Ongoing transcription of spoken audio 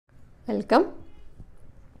Welcome.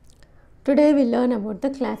 Today we learn about the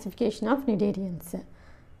classification of cnidarians.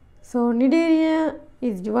 So Cnidaria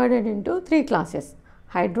is divided into three classes: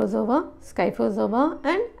 Hydrozoa, Scyphozoa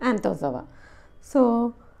and Anthozoa.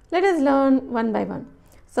 So let us learn one by one.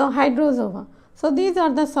 So Hydrozoa. So these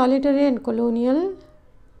are the solitary and colonial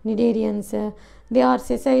cnidarians. They are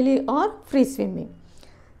sessile or free swimming.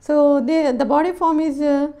 So the body form is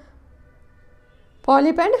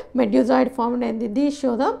polyp and medusoid formed, and these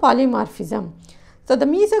show the polymorphism. So the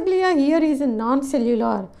mesoglia here is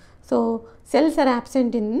non-cellular. So cells are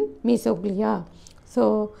absent in mesoglia.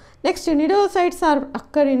 So next, cnidocytes are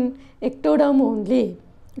occur in ectoderm only.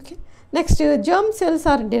 Okay. Next, germ cells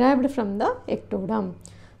are derived from the ectoderm.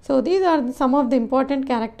 So these are some of the important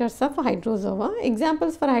characters of Hydrozoa.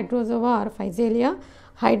 Examples for Hydrozoa are Physalia,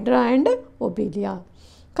 Hydra and Obelia.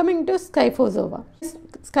 Coming to Scyphozoa.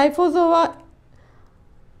 Scyphozoa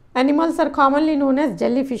animals are commonly known as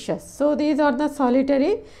jellyfishes. So these are the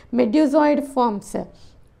solitary medusoid forms.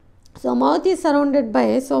 So mouth is surrounded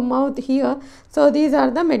by, mouth here, so these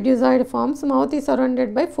are the medusoid forms. Mouth is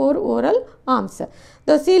surrounded by 4 oral arms.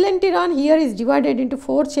 The coelenteron here is divided into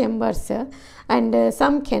 4 chambers and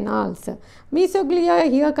some canals.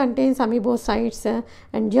 Mesoglia here contains amoebocytes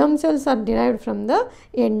and germ cells are derived from the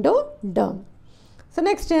endoderm. So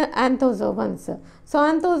next, anthozoans. So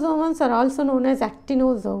anthozoans are also known as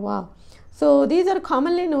actinozoa. So these are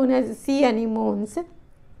commonly known as sea anemones.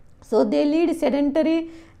 So they lead sedentary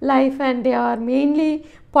life and they are mainly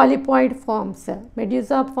polypoid forms.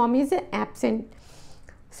 Medusa form is absent.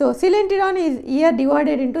 So coelenteron is here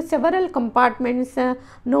divided into several compartments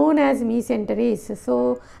known as mesenteries.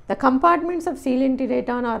 So the compartments of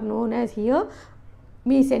coelenteron are known as here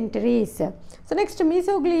mesenteries. So next,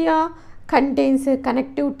 mesoglia contains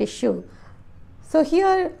connective tissue. So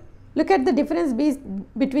here look at the difference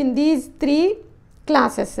between these three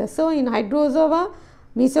classes. So in Hydrozoa,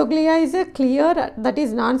 mesoglia is clear, that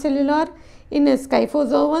is non-cellular. In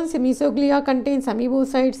Scyphozoans, mesoglia contains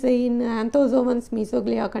amoebocytes. In Anthozoans,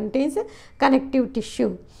 mesoglia contains connective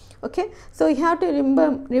tissue. Okay, so you have to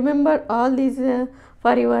remember all these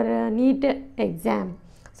for your NEET exam.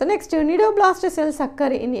 So next, cnidoblast cells occur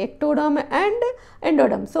in ectoderm and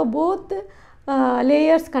endoderm. So both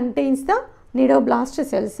layers contains the cnidoblast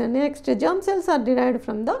cells. Next, germ cells are derived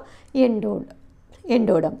from the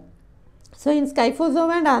endoderm. So in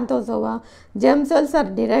Scyphozoa and Anthozoa, germ cells are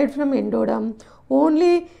derived from endoderm.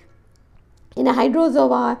 Only in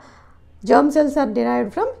Hydrozoa, germ cells are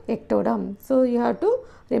derived from ectoderm. So you have to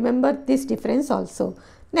remember this difference also.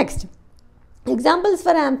 Next, examples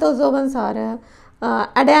for Anthozoans are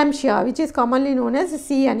Adamsia, which is commonly known as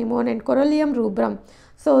sea anemone, and Corallium rubrum.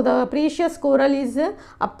 So the precious coral is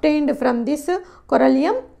obtained from this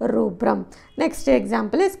Corallium rubrum. Next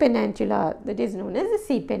example is Pennantula, that is known as a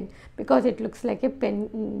sea pen because it looks like a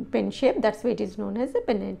pen shape. That's why it is known as a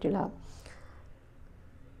Pennantula.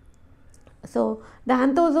 So the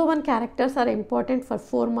Anthozoan characters are important for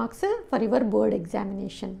 4 marks for your board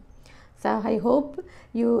examination. So I hope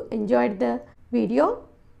you enjoyed the video.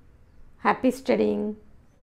 Happy studying.